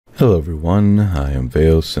Hello everyone, I am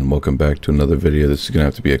VAOS and welcome back to another video. This is going to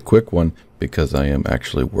have to be a quick one because I am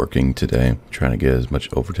actually working today, trying to get as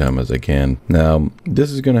much overtime as I can. Now,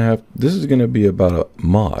 this is going to be about a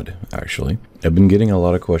mod, actually. I've been getting a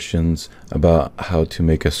lot of questions about how to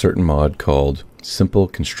make a certain mod called Simple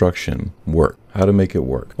Construction work. How to make it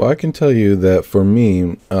work. Well, I can tell you that for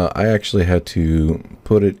me, I actually had to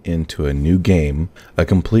put it into a new game, a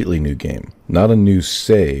completely new game. Not a new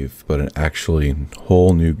save, but an actually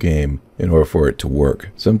whole new game in order for it to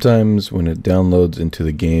work. Sometimes when it downloads into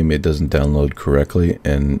the game, it doesn't download correctly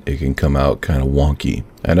and it can come out kind of wonky.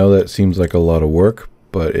 I know that seems like a lot of work,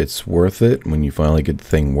 but it's worth it when you finally get the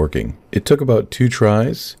thing working. It took about 2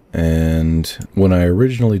 tries, and when I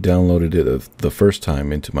originally downloaded it the first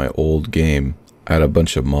time into my old game, I had a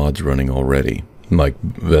bunch of mods running already, like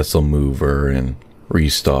Vessel Mover and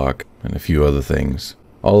Restock and a few other things,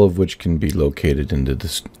 all of which can be located in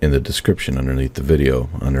the description underneath the video,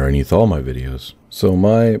 underneath all my videos. So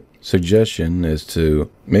my suggestion is to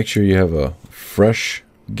make sure you have a fresh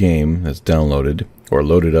game that's downloaded or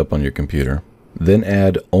loaded up on your computer. Then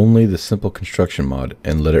add only the Simple Construction mod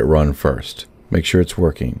and let it run first. Make sure it's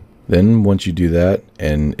working. Then once you do that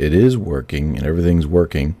and it is working and everything's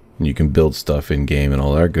working and you can build stuff in game and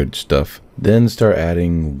all that good stuff, then start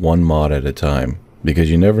adding one mod at a time, because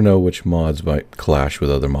you never know which mods might clash with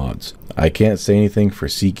other mods. I can't say anything for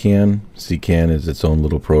CCAN. CCAN is its own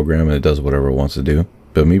little program and it does whatever it wants to do.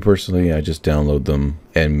 But me personally, I just download them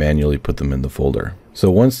and manually put them in the folder. So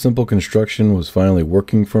once Simple Construction was finally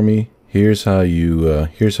working for me, here's how you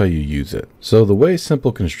use it. So the way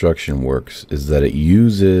Simple Construction works is that it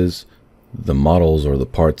uses the models or the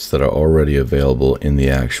parts that are already available in the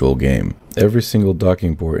actual game. Every single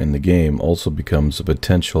docking port in the game also becomes a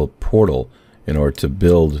potential portal in order to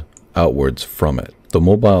build outwards from it. The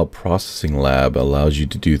Mobile Processing Lab allows you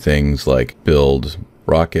to do things like build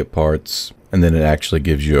rocket parts, and then it actually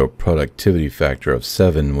gives you a productivity factor of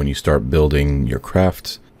 7 when you start building your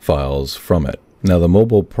craft files from it. Now, the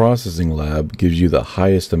Mobile Processing Lab gives you the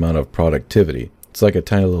highest amount of productivity. It's like a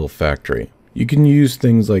tiny little factory. You can use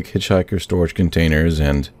things like hitchhiker storage containers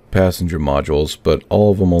and passenger modules, but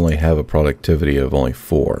all of them only have a productivity of only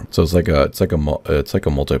 4. So it's like a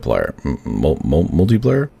multiplier, you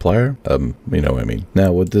know what I mean.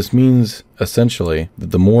 Now, what this means essentially, that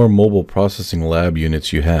the more Mobile Processing Lab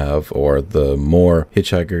units you have, or the more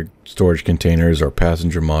hitchhiker storage containers or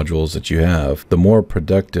passenger modules that you have, the more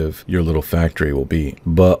productive your little factory will be.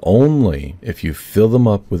 But only if you fill them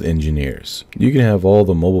up with engineers. You can have all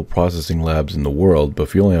the Mobile Processing Labs in the world, but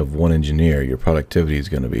if you only have 1 engineer, your productivity is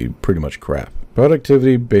going to be pretty much crap.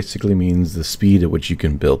 Productivity basically means the speed at which you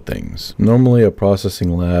can build things. Normally a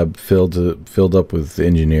processing lab filled up with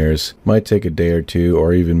engineers might take a day or 2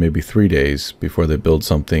 or even maybe 3 days before they build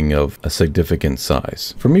something of a significant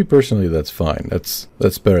size. For me personally, that's fine.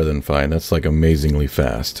 That's better than fine. That's like amazingly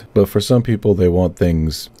fast. But for some people, they want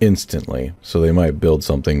things instantly, so they might build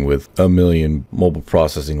something with 1 million mobile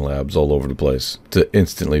processing labs all over the place to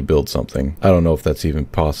instantly build something. I don't know if that's even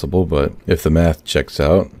possible, but if the math checks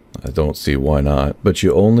out, I don't see why not. But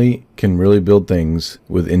you only can really build things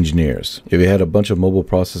with engineers. If you had a bunch of mobile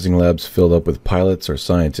processing labs filled up with pilots or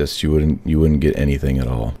scientists, you wouldn't get anything at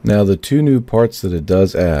all. Now, the 2 new parts that it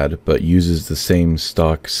does add, but uses the same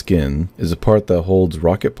stock skin, is a part that holds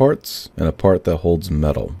rocket parts and a part that holds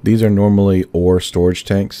metal. These are normally ore storage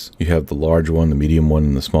tanks. You have the large one, the medium one,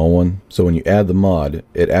 and the small one. So when you add the mod,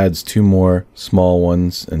 it adds 2 more small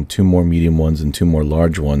ones and 2 more medium ones and 2 more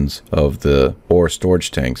large ones of the ore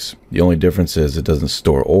storage tanks. The only difference is it doesn't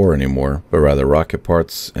store ore anymore, but rather rocket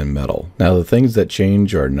parts and metal. Now, the things that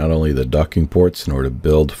change are not only the docking ports in order to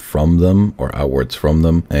build from them or outwards from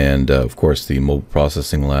them, and of course the Mobile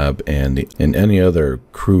Processing Lab and any other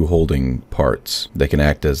crew holding parts that can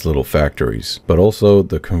act as little factories. But also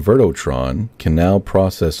the Convertotron can now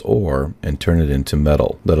process ore and turn it into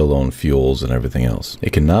metal, let alone fuels and everything else.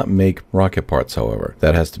 It cannot make rocket parts, however.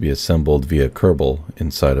 That has to be assembled via Kerbal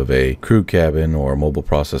inside of a crew cabin or mobile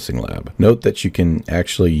processing lab. Note that you can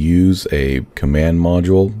actually use a command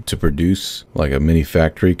module to produce like a mini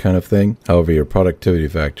factory kind of thing. However, your productivity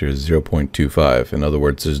factor is 0.25. In other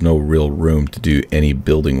words, there's no real room to do any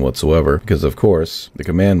building whatsoever, because of course the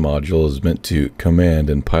command module is meant to command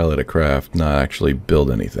and pilot a craft, not actually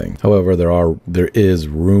build anything. However, there is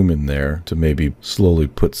room in there to maybe slowly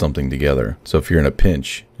put something together. So if you're in a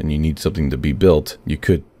pinch and you need something to be built, you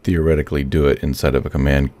could theoretically do it inside of a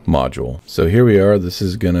command module. So here we are. This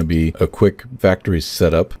is going to be a quick factory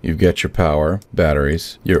setup. You've got your power,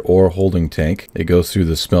 batteries, your ore holding tank. It goes through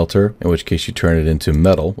the smelter, in which case you turn it into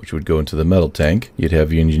metal, which would go into the metal tank. You'd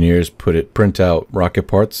have your engineers print out rocket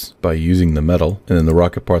parts by using the metal, and then the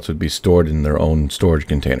rocket parts would be stored in their own storage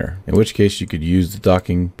container, in which case you could use the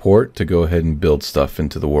docking port to go ahead and build stuff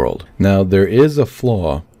into the world. Now, there is a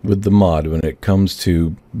flaw with the mod when it comes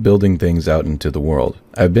to building things out into the world.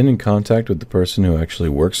 I've been in contact with the person who actually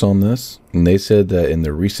works on this, and they said that in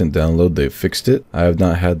the recent download they've fixed it. I have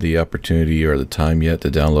not had the opportunity or the time yet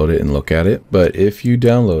to download it and look at it, but if you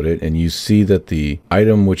download it and you see that the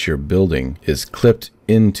item which you're building is clipped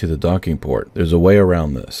into the docking port, there's a way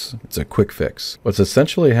around this. It's a quick fix. What's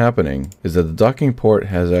essentially happening is that the docking port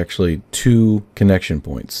has actually two connection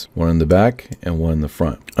points, one in the back and one in the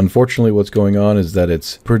front. Unfortunately, what's going on is that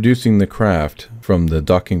it's producing the craft from the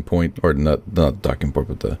docking point, or not docking port,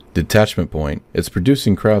 but the detachment point. It's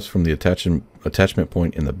producing crafts from the attachment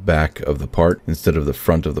point in the back of the part instead of the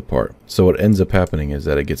front of the part. So what ends up happening is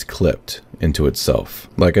that it gets clipped into itself.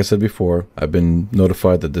 Like I said before, I've been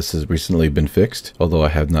notified that this has recently been fixed, although I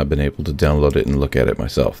have not been able to download it and look at it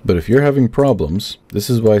myself. But if you're having problems, this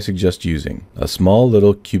is what I suggest using: a small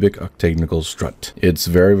little cubic octagonal strut. It's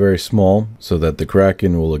very, very small, so that the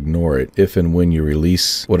Kraken will ignore it if and when you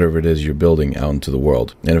release whatever it is you're building out into the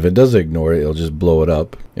world. And if it does ignore it, it'll just blow it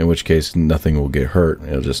up, in which case nothing will get hurt.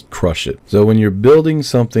 It'll just crush it. So when you're building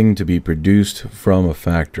something to be produced from a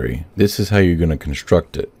factory, this is how you're going to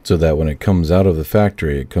construct it, so that when it comes out of the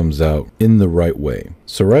factory, it comes out in the right way.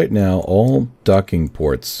 So right now, all docking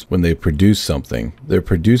ports, when they produce something, they're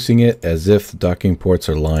producing it as if the docking ports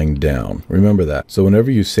are lying down. Remember that. So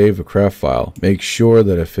whenever you save a craft file, make sure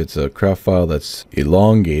that if it's a craft file that's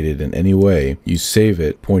elongated in any way, you save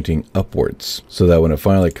it pointing upwards, so that when it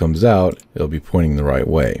finally comes out, it'll be pointing the right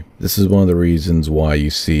way. This is one of the reasons why you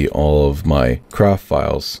see all of my craft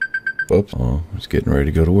files. Oops, oh, I was getting ready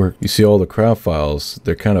to go to work. You see all the craft files,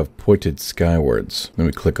 they're kind of pointed skywards. Let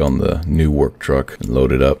me click on the new work truck and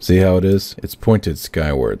load it up. See how it is? It's pointed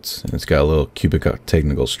skywards, and it's got a little cubic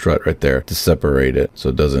octagonal strut right there to separate it so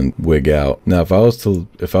it doesn't wig out. Now, if I was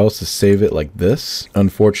to save it like this,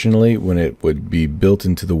 unfortunately, when it would be built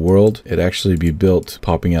into the world, it'd actually be built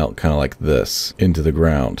popping out kind of like this into the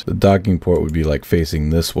ground. The docking port would be like facing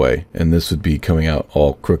this way, and this would be coming out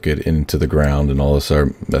all crooked into the ground, and all this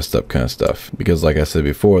are messed up kind of stuff. Because like I said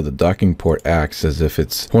before, the docking port acts as if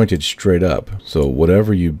it's pointed straight up. So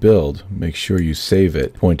whatever you build, make sure you save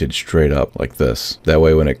it pointed straight up like this. That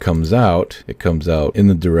way when it comes out in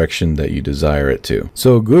the direction that you desire it to.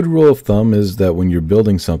 So a good rule of thumb is that when you're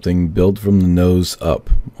building something, build from the nose up,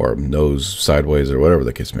 or nose sideways, or whatever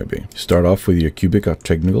the case may be. Start off with your cubic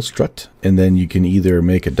octagonal strut, and then you can either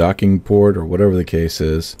make a docking port or whatever the case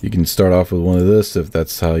is. You can start off with one of this if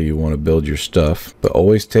that's how you want to build your stuff, but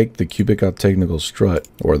always take the cubic octagonal strut,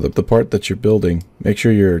 or the part that you're building. Make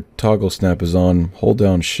sure your toggle snap is on, hold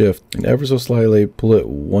down shift, and ever so slightly pull it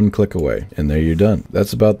one click away, and there you're done.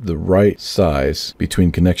 That's about the right size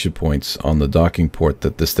between connection points on the docking port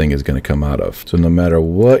that this thing is going to come out of. So no matter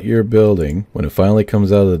what you're building, when it finally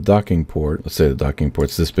comes out of the docking port, let's say the docking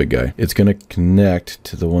port's this big guy, it's going to connect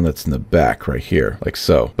to the one that's in the back right here, like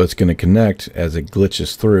so. But it's going to connect as it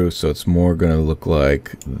glitches through, so it's more going to look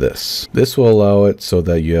like this. This will allow it so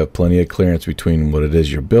that you have plenty of clearance between what it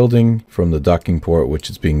is you're building from the docking port which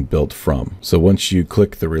it's being built from. So once you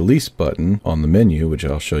click the release button on the menu, which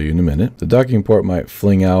I'll show you in a minute, the docking port might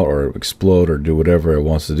fling out or explode or do whatever it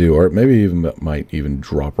wants to do, or maybe even might even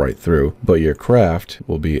drop right through, but your craft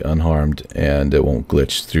will be unharmed and it won't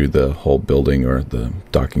glitch through the whole building or the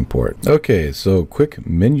docking port. Okay, so quick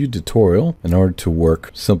menu tutorial in order to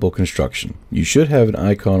work simple construction. You should have an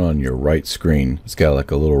icon on your right screen. It's got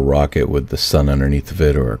like a little rocket with the sun underneath of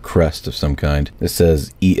it, or a crest of some kind. It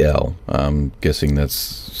says EL. I'm guessing that's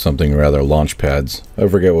something rather launch pads. I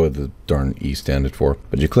forget what the darn E standard for,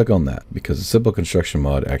 but you click on that because the simple construction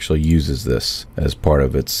mod actually uses this as part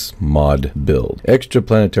of its mod build. Extra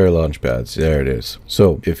planetary launch pads, there it is.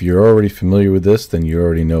 So if you're already familiar with this, then you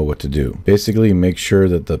already know what to do. Basically, make sure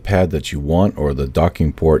that the pad that you want, or the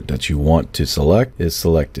docking port that you want to select, is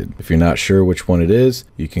selected. If you're not sure which one it is,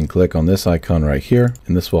 you can click on this icon right here,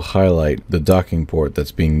 and this will highlight the docking port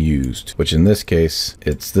that's being being used, which in this case,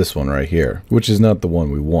 it's this one right here, which is not the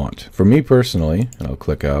one we want. For me personally, and I'll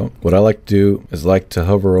click out, what I like to do is like to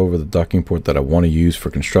hover over the docking port that I want to use for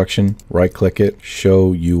construction, right click it,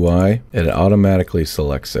 show UI, and it automatically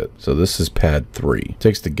selects it. So this is pad 3. It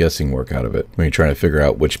takes the guessing work out of it when you're trying to figure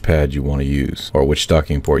out which pad you want to use or which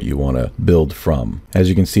docking port you want to build from. As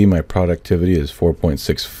you can see, my productivity is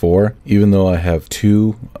 4.64. Even though I have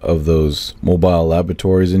 2 of those mobile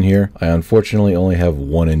laboratories in here, I unfortunately only have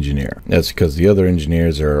 1 engineer. That's because the other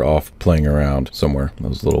engineers are off playing around somewhere,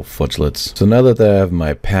 those little fudgelets. So now that I have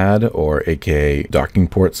my pad, or aka docking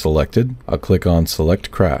port, selected, I'll click on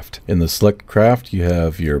select craft. In the select craft, you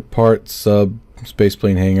have your part, sub,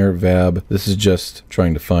 spaceplane hangar, VAB. This is just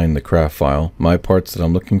trying to find the craft file. My parts that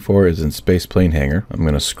I'm looking for is in spaceplane hangar. I'm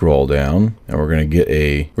going to scroll down and we're going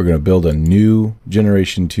to build a new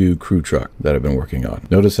generation 2 crew truck that I've been working on.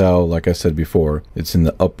 Notice how, like I said before, it's in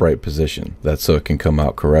the upright position. That's so it can come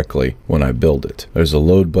out correctly when I build it. There's a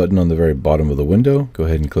load button on the very bottom of the window. Go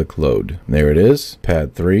ahead and click load. And there it is,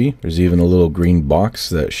 pad 3. There's even a little green box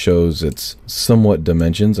that shows its somewhat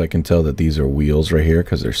dimensions. I can tell that these are wheels right here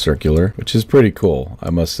because they're circular, which is pretty cool. I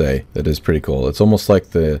must say that is pretty cool. It's almost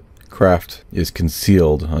like the craft is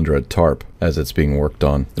concealed under a tarp as it's being worked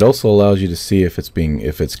on. It also allows you to see if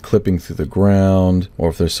it's clipping through the ground or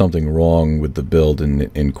if there's something wrong with the build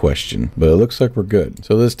in question. But it looks like we're good.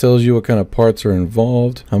 So this tells you what kind of parts are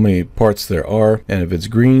involved, how many parts there are, and if it's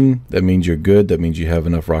green, that means you're good. That means you have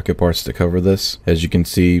enough rocket parts to cover this. As you can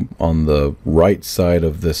see on the right side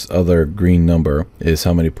of this other green number is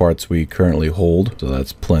how many parts we currently hold. So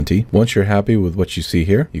that's plenty. Once you're happy with what you see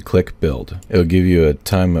here, you click build. It'll give you a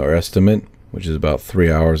time or estimate, which is about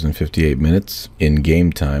 3 hours and 58 minutes in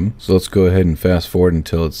game time. So let's go ahead and fast forward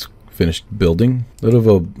until it's finished building. A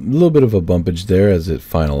little bit of a bumpage there as it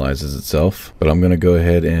finalizes itself, but I'm going to go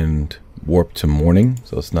ahead and warp to morning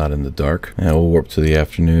so it's not in the dark, and we'll warp to the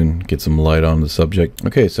afternoon, get some light on the subject.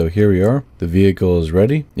 Okay, so here we are. The vehicle is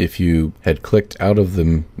ready. If you had clicked out of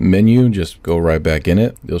the menu, just go right back in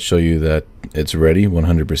it. It'll show you that it's ready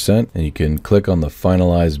 100%, and you can click on the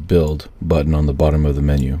finalize build button on the bottom of the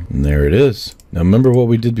menu, and there it is. Now remember what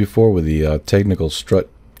we did before with the technical strut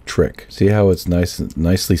trick. See how it's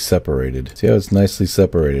nicely separated. See how it's nicely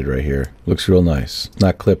separated right here. Looks real nice.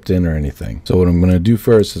 Not clipped in or anything. So what I'm going to do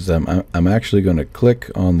first is I'm actually going to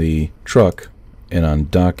click on the truck and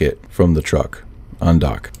undock it from the truck.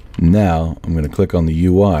 Undock. Now I'm going to click on the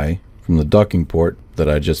UI from the docking port that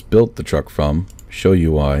I just built the truck from. Show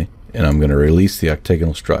UI. And I'm going to release the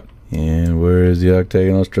octagonal strut. And where is the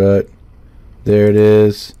octagonal strut? There it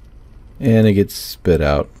is. And it gets spit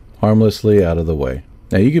out harmlessly out of the way.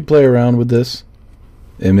 Now you could play around with this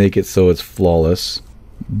and make it so it's flawless,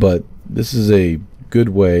 but this is a good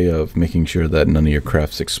way of making sure that none of your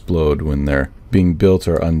crafts explode when they're being built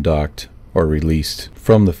or undocked or released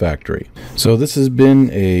from the factory. So this has been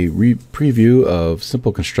a preview of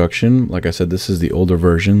Simple Construction. Like I said, this is the older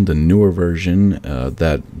version. The newer version,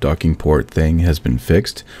 that docking port thing has been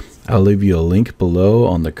fixed. I'll leave you a link below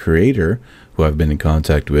on the creator who I've been in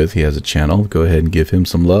contact with. He has a channel. Go ahead and give him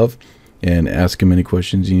some love and ask him any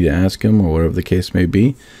questions you need to ask him, or whatever the case may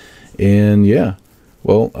be. And yeah,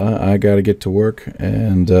 well, I gotta get to work,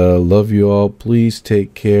 and love you all. Please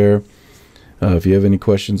take care. If you have any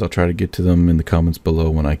questions, I'll try to get to them in the comments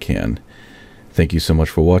below when I can. Thank you so much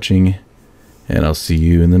for watching, and I'll see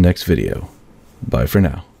you in the next video. Bye for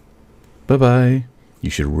now. Bye-bye.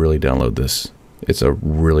 You should really download this. It's a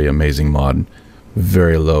really amazing mod.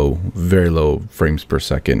 Very low frames per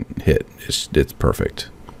second hit. It's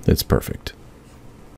perfect. It's perfect.